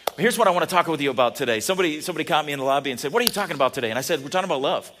Here's what I want to talk with you about today. Somebody caught me in the lobby and said, what are you talking about today? And I said, we're talking about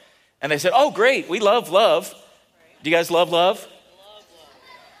love. And they said, oh, great, we love love. Do you guys love love?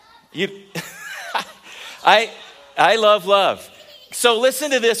 You, I love love. So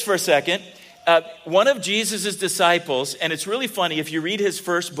listen to this for a second. One of Jesus' disciples, and it's really funny, if you read his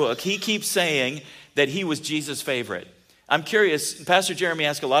first book, he keeps saying that he was Jesus' favorite. I'm curious, Pastor Jeremy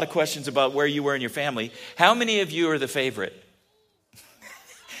asked a lot of questions about where you were in your family. How many of you are the favorite?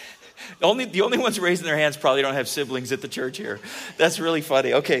 The only ones raising their hands probably don't have siblings at the church here. That's really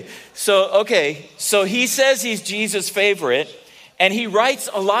funny. Okay, so he says he's Jesus' favorite, and he writes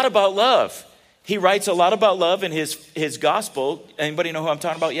a lot about love. He writes a lot about love in his gospel. Anybody know who I'm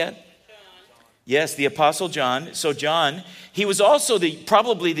talking about yet? Yes, the Apostle John. So John, he was also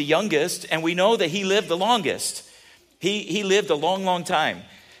probably the youngest, and we know that he lived the longest. He lived a long, long time.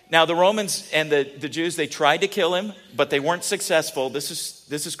 Now, the Romans and the Jews, they tried to kill him, but they weren't successful. This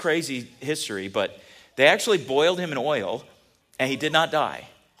is crazy history, but they actually boiled him in oil, and he did not die.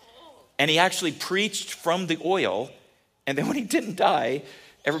 And he actually preached from the oil, and then when he didn't die,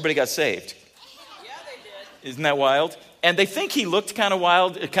 everybody got saved. Yeah, they did. Isn't that wild? And they think he looked kind of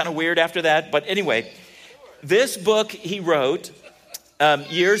wild, kind of weird after that. But anyway, this book he wrote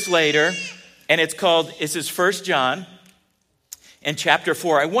years later, and it's his 1 John. In chapter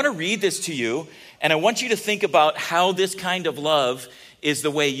 4, I want to read this to you, and I want you to think about how this kind of love is the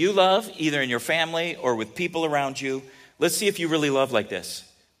way you love, either in your family or with people around you. Let's see if you really love like this.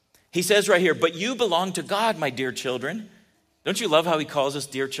 He says right here, but you belong to God, my dear children. Don't you love how he calls us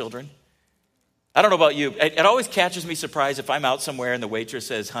dear children? I don't know about you. It always catches me surprised if I'm out somewhere and the waitress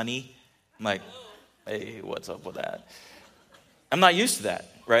says, honey. I'm like, hey, what's up with that? I'm not used to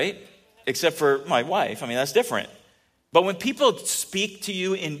that, right? Except for my wife. I mean, that's different. But when people speak to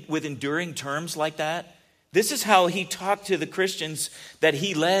you with enduring terms like that, this is how he talked to the Christians that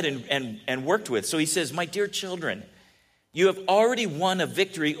he led and worked with. So he says, my dear children, you have already won a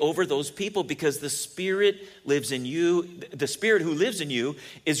victory over those people because the Spirit lives in you. The Spirit who lives in you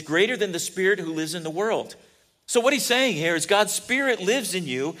is greater than the Spirit who lives in the world. So what he's saying here is God's Spirit lives in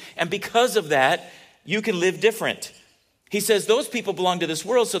you, and because of that, you can live different. He says those people belong to this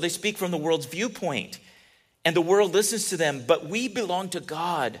world, so they speak from the world's viewpoint. And the world listens to them, but we belong to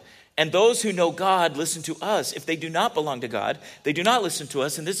God. And those who know God listen to us. If they do not belong to God, they do not listen to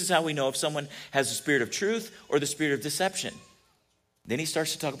us. And this is how we know if someone has the spirit of truth or the spirit of deception. Then he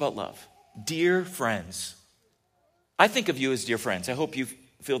starts to talk about love. Dear friends. I think of you as dear friends. I hope you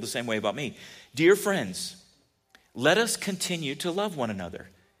feel the same way about me. Dear friends, let us continue to love one another.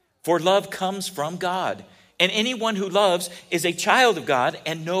 For love comes from God. And anyone who loves is a child of God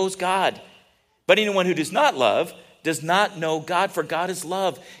and knows God. But anyone who does not love does not know God, for God is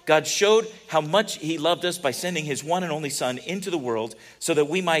love. God showed how much he loved us by sending his one and only Son into the world so that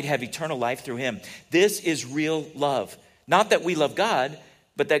we might have eternal life through him. This is real love. Not that we love God,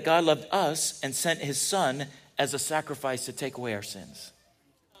 but that God loved us and sent his Son as a sacrifice to take away our sins.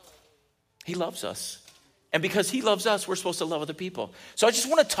 He loves us. And because he loves us, we're supposed to love other people. So I just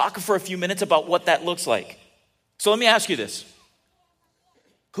want to talk for a few minutes about what that looks like. So let me ask you this.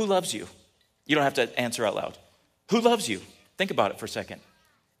 Who loves you? You don't have to answer out loud. Who loves you? Think about it for a second.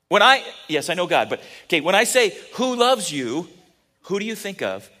 Yes, I know God, but okay, when I say who loves you, who do you think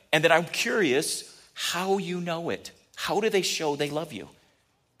of? And then I'm curious how you know it. How do they show they love you?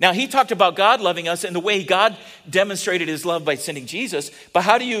 Now, he talked about God loving us and the way God demonstrated his love by sending Jesus, but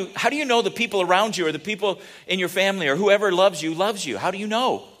how do you know the people around you or the people in your family or whoever loves you? How do you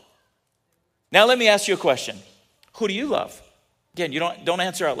know? Now, let me ask you a question. Who do you love? Again, you don't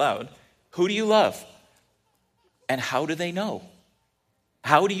answer out loud. Who do you love? And how do they know?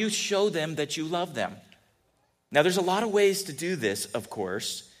 How do you show them that you love them? Now, there's a lot of ways to do this, of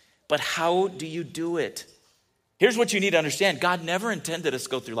course, but how do you do it? Here's what you need to understand. God never intended us to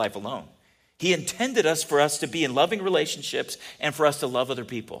go through life alone. He intended us for us to be in loving relationships and for us to love other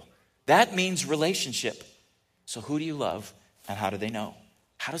people. That means relationship. So who do you love and how do they know?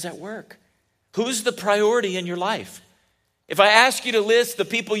 How does that work? Who's the priority in your life? If I ask you to list the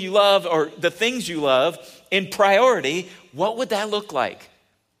people you love or the things you love in priority, what would that look like?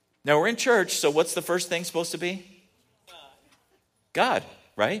 Now, we're in church, so what's the first thing supposed to be? God,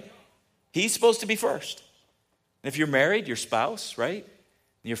 right? He's supposed to be first. And if you're married, your spouse, right?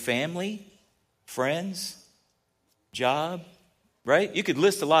 Your family, friends, job, right? You could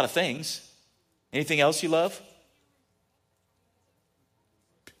list a lot of things. Anything else you love?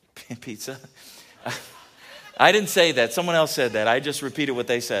 Pizza. I didn't say that. Someone else said that. I just repeated what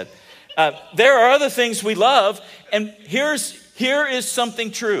they said. There are other things we love, and here is something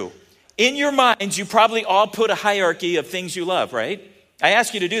true. In your minds, you probably all put a hierarchy of things you love, right? I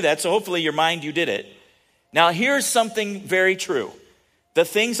asked you to do that, so hopefully your mind, you did it. Now here's something very true. The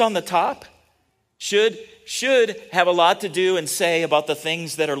things on the top should have a lot to do and say about the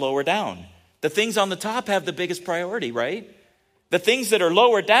things that are lower down. The things on the top have the biggest priority, right? The things that are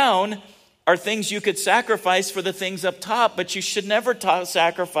lower down are things you could sacrifice for the things up top, but you should never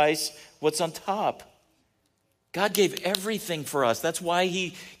sacrifice what's on top. God gave everything for us. That's why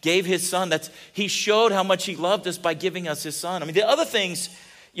he gave his son. He showed how much he loved us by giving us his son. I mean, the other things,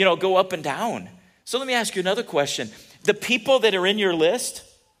 go up and down. So let me ask you another question. The people that are in your list,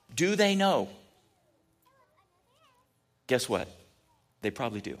 do they know? Guess what? They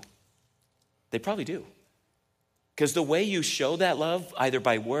probably do. They probably do. Because the way you show that love, either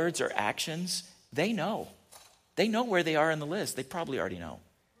by words or actions, they know. They know where they are in the list. They probably already know.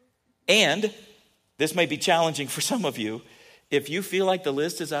 And this may be challenging for some of you. If you feel like the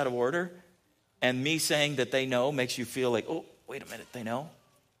list is out of order and me saying that they know makes you feel like, oh, wait a minute, they know,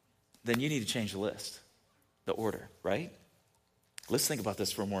 then you need to change the list, the order, right? Let's think about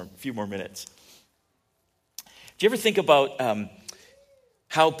this for a few more minutes. Do you ever think about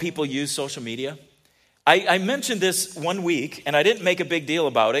how people use social media? I mentioned this one week, and I didn't make a big deal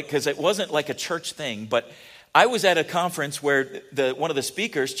about it because it wasn't like a church thing, but I was at a conference where one of the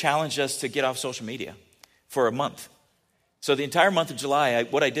speakers challenged us to get off social media for a month. So the entire month of July,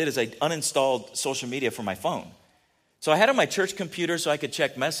 what I did is I uninstalled social media from my phone. So I had it on my church computer so I could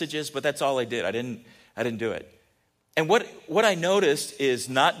check messages, but that's all I did. I didn't do it. And what I noticed is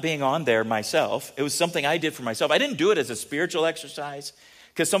not being on there myself. It was something I did for myself. I didn't do it as a spiritual exercise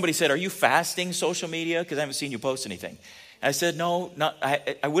because somebody said, "Are you fasting social media? Because I haven't seen you post anything." And I said, "No,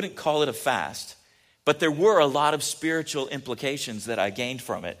 I wouldn't call it a fast." But there were a lot of spiritual implications that I gained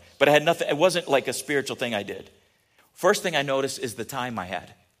from it. But it had nothing. It wasn't like a spiritual thing I did. First thing I noticed is the time I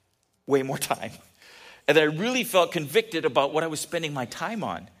had. Way more time. And I really felt convicted about what I was spending my time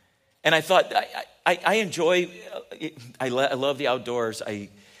on. And I thought, I enjoy, I love the outdoors. I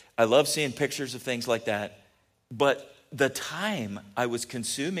love seeing pictures of things like that. But the time I was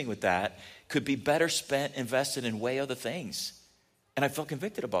consuming with that could be better spent, invested in way other things. And I felt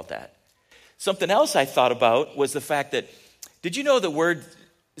convicted about that. Something else I thought about was the fact that, does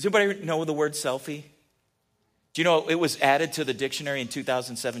anybody know the word selfie? Do you know it was added to the dictionary in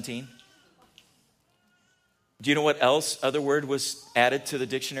 2017? Do you know what other word was added to the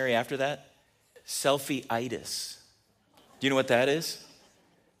dictionary after that? Selfie-itis. Do you know what that is?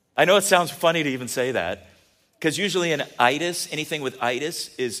 I know it sounds funny to even say that, because usually an itis, anything with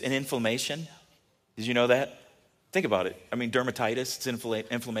itis, is an inflammation. Did you know that? Think about it. I mean, dermatitis, it's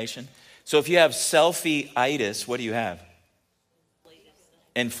inflammation. So if you have selfie-itis, what do you have?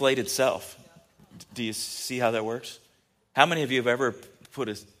 Inflated self. Do you see how that works? How many of you have ever put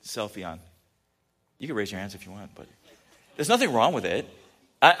a selfie on? You can raise your hands if you want, but there's nothing wrong with it.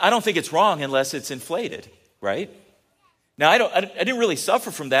 I don't think it's wrong unless it's inflated, right? Now, I didn't really suffer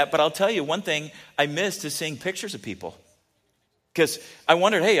from that, but I'll tell you one thing I missed is seeing pictures of people. Because I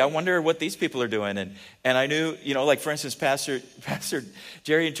wonder what these people are doing. And I knew, like for instance, Pastor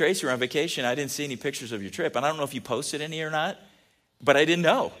Jerry and Tracy were on vacation. I didn't see any pictures of your trip. And I don't know if you posted any or not, but I didn't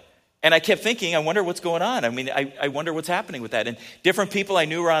know. And I kept thinking, I wonder what's going on. I mean, I wonder what's happening with that. And different people I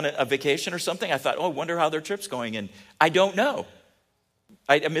knew were on a vacation or something. I thought, I wonder how their trip's going. And I don't know.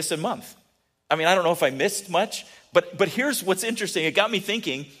 I missed a month. I mean, I don't know if I missed much, but here's what's interesting. It got me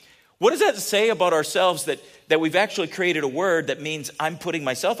thinking, what does that say about ourselves that we've actually created a word that means I'm putting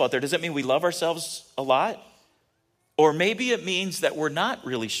myself out there? Does that mean we love ourselves a lot? Or maybe it means that we're not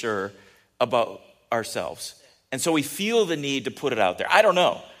really sure about ourselves. And so we feel the need to put it out there. I don't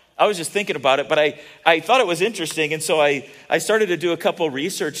know. I was just thinking about it, but I thought it was interesting. And so I started to do a couple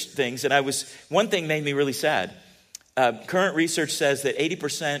research things. And one thing made me really sad. Current research says that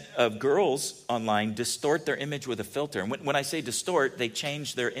 80% of girls online distort their image with a filter. And when I say distort, they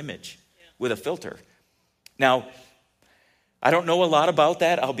change their image with a filter. Now, I don't know a lot about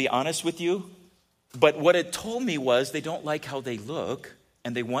that, I'll be honest with you. But what it told me was they don't like how they look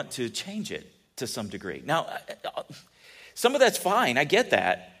and they want to change it to some degree. Now, some of that's fine, I get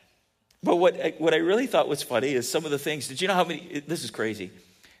that. But what I really thought was funny is some of the things, did you know how many, this is crazy.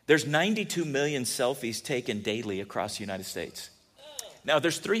 There's 92 million selfies taken daily across the United States. Now,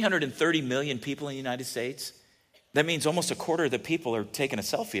 there's 330 million people in the United States. That means almost a quarter of the people are taking a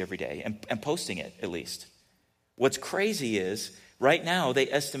selfie every day and posting it, at least. What's crazy is, right now, they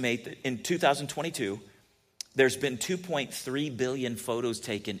estimate that in 2022, there's been 2.3 billion photos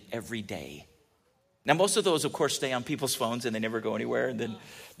taken every day. Now, most of those, of course, stay on people's phones and they never go anywhere.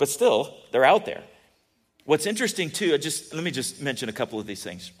 But still, they're out there. What's interesting, too, let me just mention a couple of these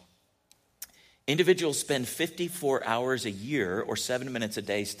things. Individuals spend 54 hours a year or 7 minutes a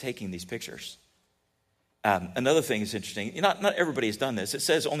day taking these pictures. Another thing is interesting. Not everybody has done this. It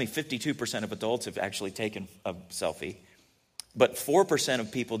says only 52% of adults have actually taken a selfie, but 4%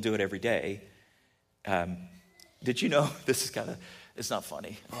 of people do it every day. Did you know, it's not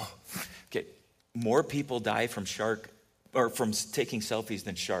funny. Okay, more people die from taking selfies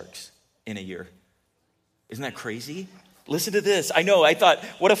than sharks in a year. Isn't that crazy? Listen to this. I know, I thought,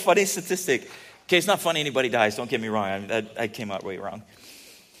 what a funny statistic. Okay, it's not funny anybody dies, don't get me wrong. I came out way wrong.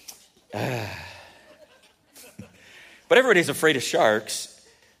 But everybody's afraid of sharks.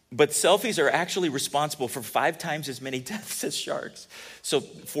 But selfies are actually responsible for 5 times as many deaths as sharks. So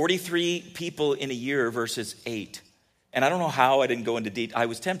 43 people in a year versus 8. And I don't know how I didn't go into detail. I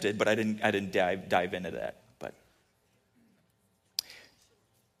was tempted, but I didn't dive into that. But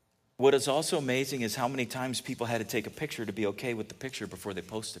what is also amazing is how many times people had to take a picture to be okay with the picture before they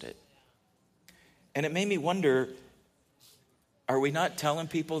posted it. And it made me wonder, are we not telling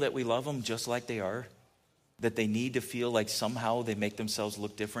people that we love them just like they are? That they need to feel like somehow they make themselves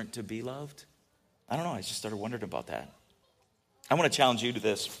look different to be loved? I don't know. I just started wondering about that. I want to challenge you to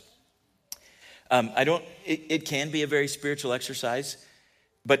this. It can be a very spiritual exercise,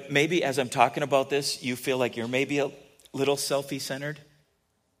 but maybe as I'm talking about this, you feel like you're maybe a little selfie-centered.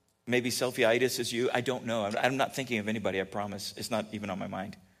 Maybe selfie-itis is you. I don't know. I'm not thinking of anybody, I promise. It's not even on my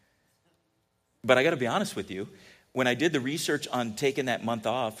mind. But I got to be honest with you. When I did the research on taking that month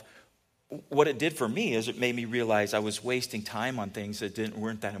off, what it did for me is it made me realize I was wasting time on things that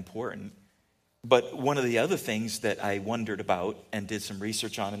weren't that important. But one of the other things that I wondered about and did some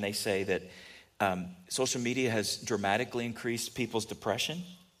research on, and they say that social media has dramatically increased people's depression,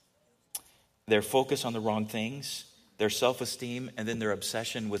 their focus on the wrong things, their self-esteem, and then their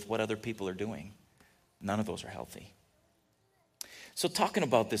obsession with what other people are doing. None of those are healthy. So talking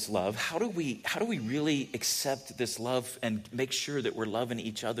about this love, how do we really accept this love and make sure that we're loving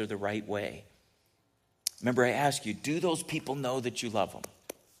each other the right way? Remember, I asked you, do those people know that you love them?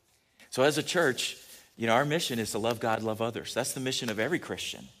 So as a church, our mission is to love God, love others. That's the mission of every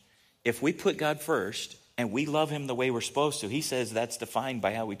Christian. If we put God first and we love him the way we're supposed to, he says that's defined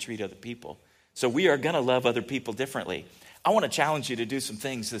by how we treat other people. So we are going to love other people differently. I want to challenge you to do some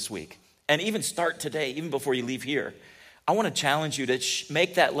things this week. And even start today, even before you leave here. I want to challenge you to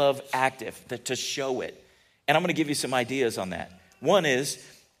make that love active, to show it. And I'm going to give you some ideas on that. One is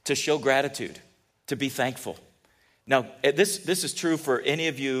to show gratitude, to be thankful. Now, this is true for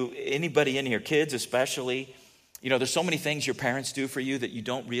anybody in here, kids especially. There's so many things your parents do for you that you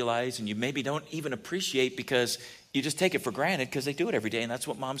don't realize and you maybe don't even appreciate because you just take it for granted because they do it every day and that's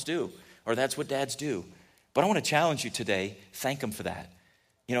what moms do or that's what dads do. But I want to challenge you today, thank them for that.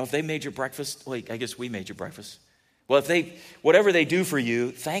 If they made your breakfast, I guess we made your breakfast. Well, whatever they do for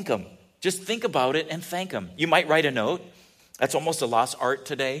you, thank them. Just think about it and thank them. You might write a note. That's almost a lost art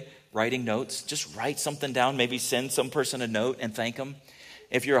today, writing notes. Just write something down, maybe send some person a note and thank them.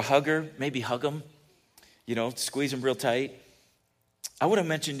 If you're a hugger, maybe hug them. Squeeze them real tight. I want to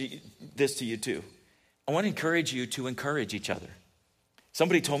mention this to you too. I want to encourage you to encourage each other.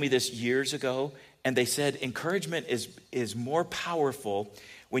 Somebody told me this years ago, and they said encouragement is more powerful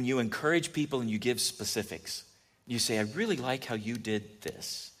when you encourage people and you give specifics. You say, I really like how you did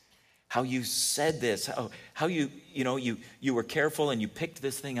this, how you said this, how you were careful and you picked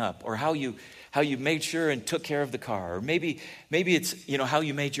this thing up, or how you made sure and took care of the car, or maybe it's, how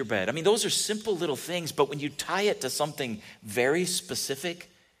you made your bed. I mean, those are simple little things, but when you tie it to something very specific,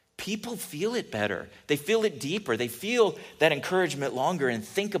 people feel it better. They feel it deeper. They feel that encouragement longer and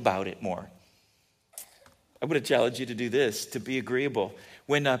think about it more. I would challenge you to do this, to be agreeable.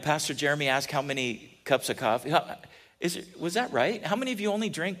 When Pastor Jeremy asked how many cups of coffee, was that right? How many of you only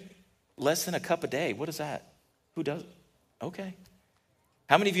drink less than a cup a day? What is that? Who does? Okay.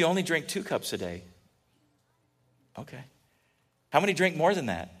 How many of you only drink 2 cups a day? Okay. How many drink more than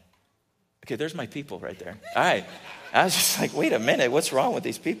that? Okay, there's my people right there. All right. I was just like, wait a minute, what's wrong with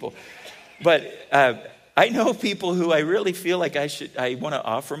these people? But I know people who I really feel like I want to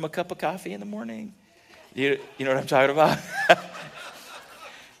offer them a cup of coffee in the morning. You know what I'm talking about?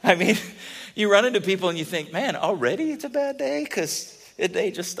 I mean, you run into people and you think, man, already it's a bad day because the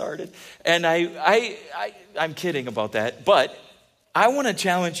day just started. And I'm kidding about that, but I want to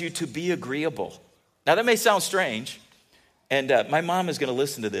challenge you to be agreeable. Now, that may sound strange, and my mom is going to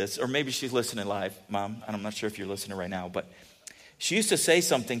listen to this, or maybe she's listening live, Mom, and I'm not sure if you're listening right now, but she used to say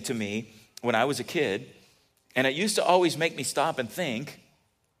something to me when I was a kid, and it used to always make me stop and think,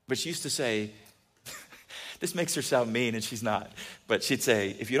 but she used to say, this makes her sound mean, and she's not, but she'd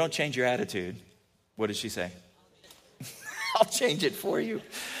say, if you don't change your attitude, what does she say? I'll change it for you.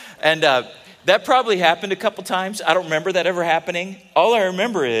 And That probably happened a couple times. I don't remember that ever happening. All I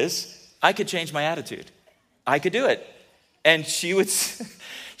remember is I could change my attitude. I could do it. And she would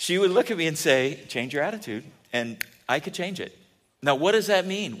look at me and say, change your attitude. And I could change it. Now, what does that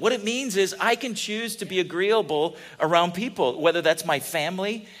mean? What it means is I can choose to be agreeable around people, whether that's my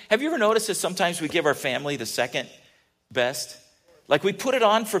family. Have you ever noticed that sometimes we give our family the second best? Like we put it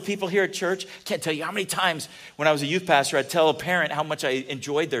on for people here at church. Can't tell you how many times when I was a youth pastor, I'd tell a parent how much I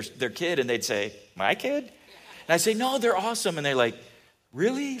enjoyed their kid, and they'd say, my kid? And I'd say, no, they're awesome. And they're like,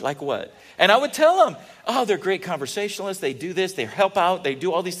 really? Like what? And I would tell them, oh, they're great conversationalists. They do this. They help out. They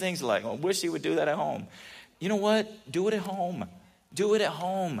do all these things. Like, I wish you would do that at home. You know what? Do it at home. Do it at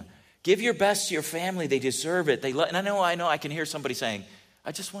home. Give your best to your family. They deserve it. And I know I can hear somebody saying,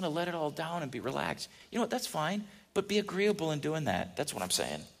 I just want to let it all down and be relaxed. You know what? That's fine. But be agreeable in doing that. That's what I'm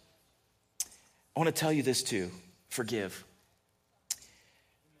saying. I want to tell you this too. Forgive.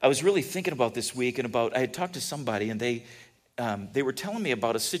 I was really thinking about this week and I had talked to somebody and they were telling me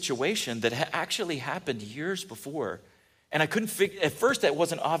about a situation that actually happened years before. And I couldn't figure, at first that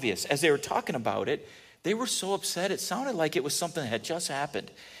wasn't obvious. As they were talking about it, they were so upset. It sounded like it was something that had just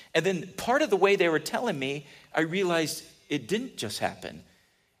happened. And then part of the way they were telling me, I realized it didn't just happen.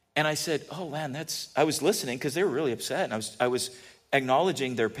 And I said, oh man, I was listening because they were really upset. And I was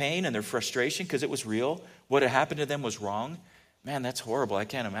acknowledging their pain and their frustration because it was real. What had happened to them was wrong. Man, that's horrible. I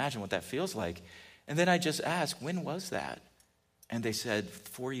can't imagine what that feels like. And then I just asked, when was that? And they said,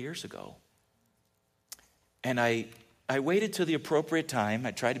 4 years ago. And I waited till the appropriate time.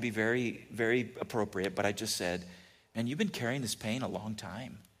 I tried to be very, very appropriate, but I just said, man, you've been carrying this pain a long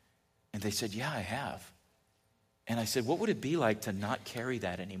time. And they said, yeah, I have. And I said, what would it be like to not carry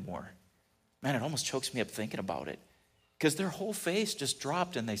that anymore? Man, it almost chokes me up thinking about it. Because their whole face just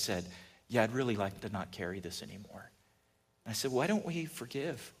dropped and they said, yeah, I'd really like to not carry this anymore. And I said, why don't we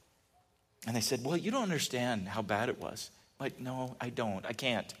forgive? And they said, well, you don't understand how bad it was. I'm like, no, I don't. I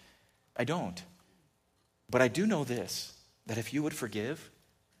can't. I don't. But I do know this, that if you would forgive,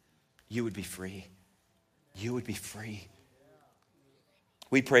 you would be free. You would be free.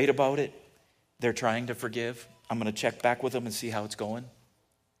 We prayed about it. They're trying to forgive. I'm going to check back with them and see how it's going.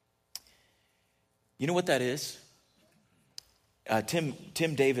 You know what that is? Tim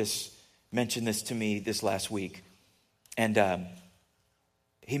Davis mentioned this to me this last week. And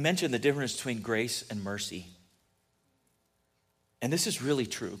he mentioned the difference between grace and mercy. And this is really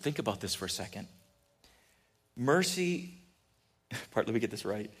true. Think about this for a second. Mercy, let me get this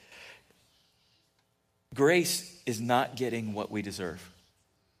right. Grace is not getting what we deserve.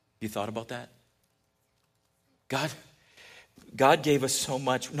 You thought about that? God gave us so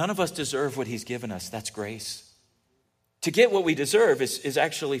much. None of us deserve what he's given us. That's grace. To get what we deserve is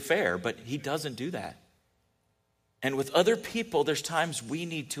actually fair, but he doesn't do that. And with other people, there's times we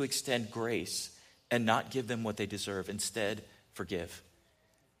need to extend grace and not give them what they deserve. Instead, forgive.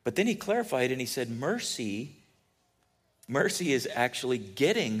 But then he clarified and he said, mercy is actually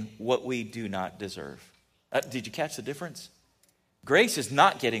getting what we do not deserve. Did you catch the difference? Grace is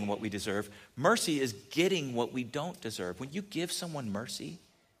not getting what we deserve. Mercy is getting what we don't deserve. When you give someone mercy,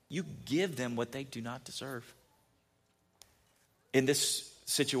 you give them what they do not deserve. In this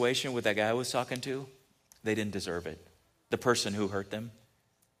situation with that guy I was talking to, they didn't deserve it. The person who hurt them.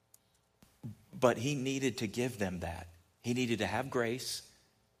 But he needed to give them that. He needed to have grace,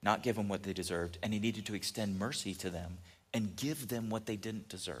 not give them what they deserved, and he needed to extend mercy to them and give them what they didn't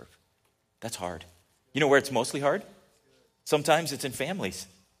deserve. That's hard. You know where it's mostly hard? Sometimes it's in families.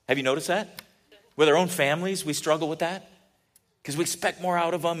 Have you noticed that? With our own families, we struggle with that because we expect more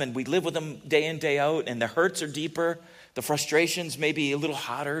out of them and we live with them day in, day out, and the hurts are deeper. The frustrations may be a little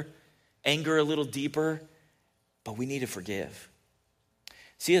hotter, anger a little deeper, but we need to forgive.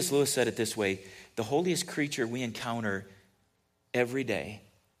 C.S. Lewis said it this way: the holiest creature we encounter every day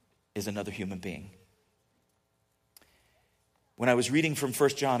is another human being. When I was reading from 1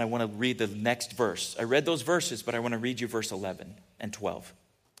 John, I want to read the next verse. I read those verses, but I want to read you verse 11 and 12.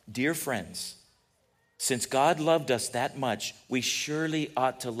 Dear friends, since God loved us that much, we surely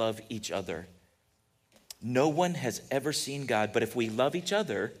ought to love each other. No one has ever seen God, but if we love each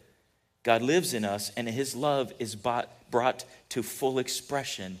other, God lives in us, and his love is brought to full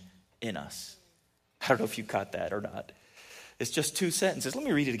expression in us. I don't know if you caught that or not. It's just 2 sentences. Let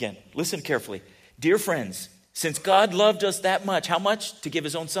me read it again. Listen carefully. Dear friends, since God loved us that much, how much? To give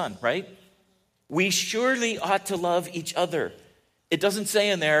his own son, right? We surely ought to love each other. It doesn't say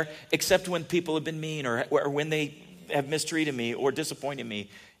in there, except when people have been mean or when they have mistreated me or disappointed me.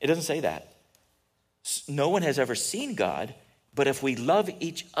 It doesn't say that. No one has ever seen God, but if we love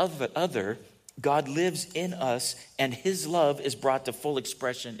each other, God lives in us and his love is brought to full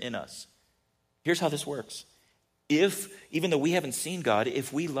expression in us. Here's how this works. If, even though we haven't seen God,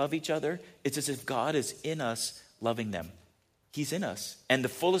 if we love each other, it's as if God is in us loving them. He's in us. And the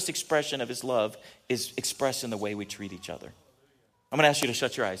fullest expression of his love is expressed in the way we treat each other. I'm going to ask you to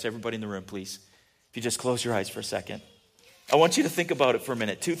shut your eyes. Everybody in the room, please. If you just close your eyes for a second. I want you to think about it for a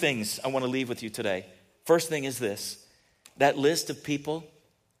minute. Two things I want to leave with you today. First thing is this. That list of people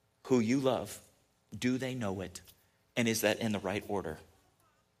who you love, do they know it? And is that in the right order?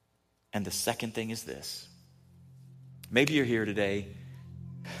 And the second thing is this. Maybe you're here today.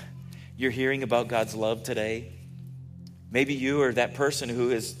 You're hearing about God's love today. Maybe you are that person who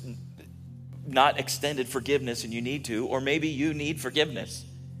has not extended forgiveness and you need to, or maybe you need forgiveness.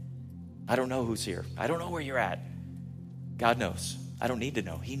 I don't know who's here. I don't know where you're at. God knows. I don't need to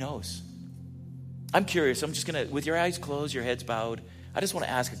know. He knows. I'm curious. I'm just going to, with your eyes closed, your heads bowed, I just want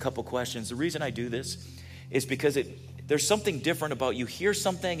to ask a couple questions. The reason I do this is because there's something different about you hear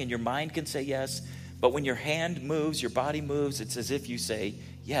something and your mind can say yes, but when your hand moves, your body moves, it's as if you say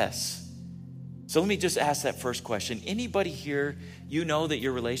yes. So let me just ask that first question. Anybody here, you know that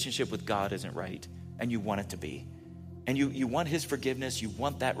your relationship with God isn't right and you want it to be. And you want his forgiveness, you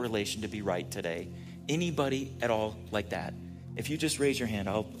want that relation to be right today. Anybody at all like that? If you just raise your hand,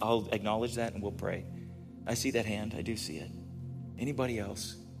 I'll acknowledge that and we'll pray. I see that hand. I do see it. Anybody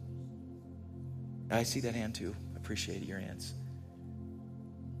else? I see that hand too. I appreciate your hands.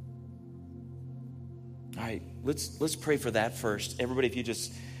 All right, let's pray for that first. Everybody, if you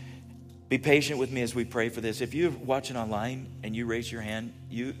just be patient with me as we pray for this. If you're watching online and you raise your hand,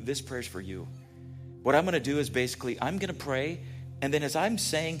 this prayer's for you. What I'm going to do is basically, I'm going to pray, and then as I'm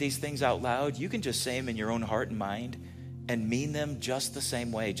saying these things out loud, you can just say them in your own heart and mind and mean them just the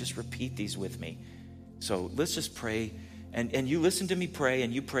same way. Just repeat these with me. So let's just pray, and you listen to me pray,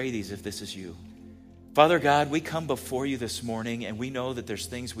 and you pray these if this is you. Father God, we come before you this morning, and we know that there's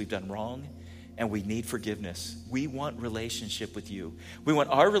things we've done wrong, and we need forgiveness. We want relationship with you. We want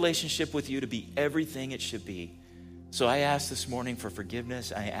our relationship with you to be everything it should be. So I ask this morning for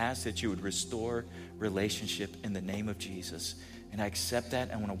forgiveness. I ask that you would restore relationship in the name of Jesus. And I accept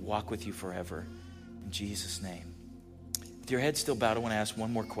that. I want to walk with you forever. In Jesus' name. With your head still bowed, I want to ask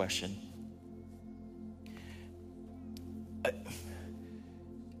one more question.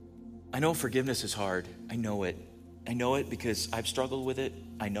 I know forgiveness is hard. I know it. I know it because I've struggled with it.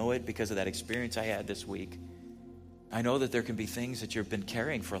 I know it because of that experience I had this week. I know that there can be things that you've been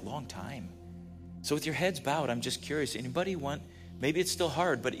carrying for a long time. So with your heads bowed, I'm just curious. Anybody want, maybe it's still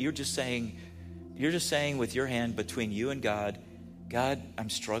hard, but you're just saying with your hand between you and God, God, I'm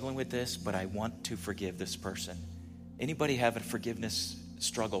struggling with this, but I want to forgive this person. Anybody have a forgiveness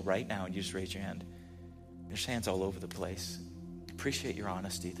struggle right now? And you just raise your hand. There's hands all over the place. Appreciate your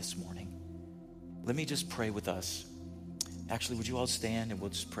honesty this morning. Let me just pray with us. Actually, would you all stand and we'll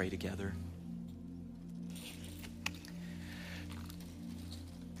just pray together?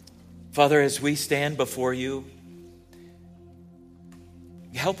 Father, as we stand before you,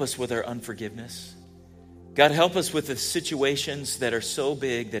 help us with our unforgiveness. God, help us with the situations that are so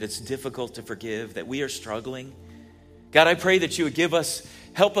big that it's difficult to forgive, that we are struggling. God, I pray that you would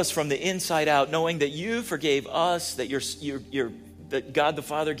help us from the inside out, knowing that you forgave us, that that God the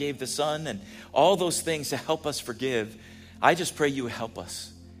Father gave the Son, and all those things to help us forgive. I just pray you would help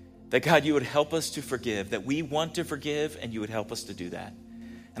us. That God, you would help us to forgive, that we want to forgive, and you would help us to do that.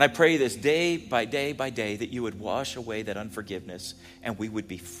 And I pray this day by day by day that you would wash away that unforgiveness and we would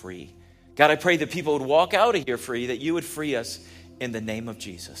be free. God, I pray that people would walk out of here free, that you would free us in the name of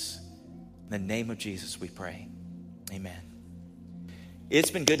Jesus. In the name of Jesus we pray. Amen.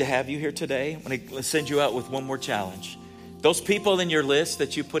 It's been good to have you here today. I'm going to send you out with one more challenge. Those people in your list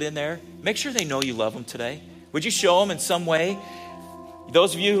that you put in there, make sure they know you love them today. Would you show them in some way?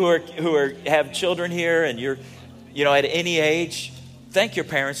 Those of you who have children here and you're at any age, thank your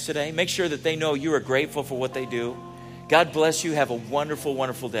parents today. Make sure that they know you are grateful for what they do. God bless you. Have a wonderful,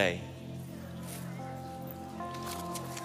 wonderful day.